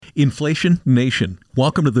Inflation Nation.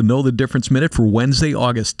 Welcome to the Know the Difference Minute for Wednesday,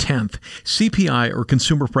 August 10th. CPI, or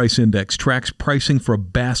Consumer Price Index, tracks pricing for a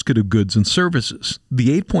basket of goods and services.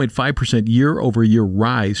 The 8.5% year-over-year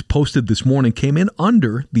rise posted this morning came in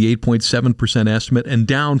under the 8.7% estimate and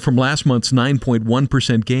down from last month's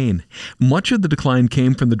 9.1% gain. Much of the decline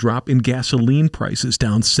came from the drop in gasoline prices,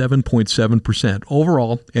 down 7.7%.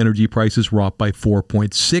 Overall, energy prices were up by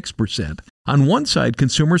 4.6%. On one side,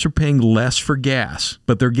 consumers are paying less for gas,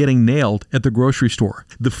 but they're getting nailed at the grocery store.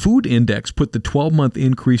 The food index put the 12-month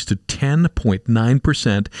increase to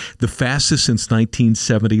 10.9%, the fastest since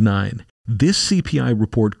 1979. This CPI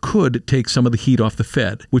report could take some of the heat off the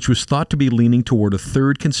Fed, which was thought to be leaning toward a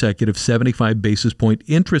third consecutive 75 basis point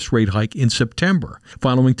interest rate hike in September.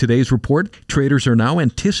 Following today's report, traders are now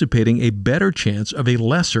anticipating a better chance of a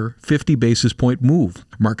lesser 50 basis point move.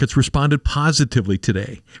 Markets responded positively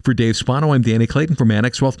today. For Dave Spano, I'm Danny Clayton from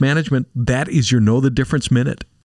Annex Wealth Management. That is your Know the Difference Minute.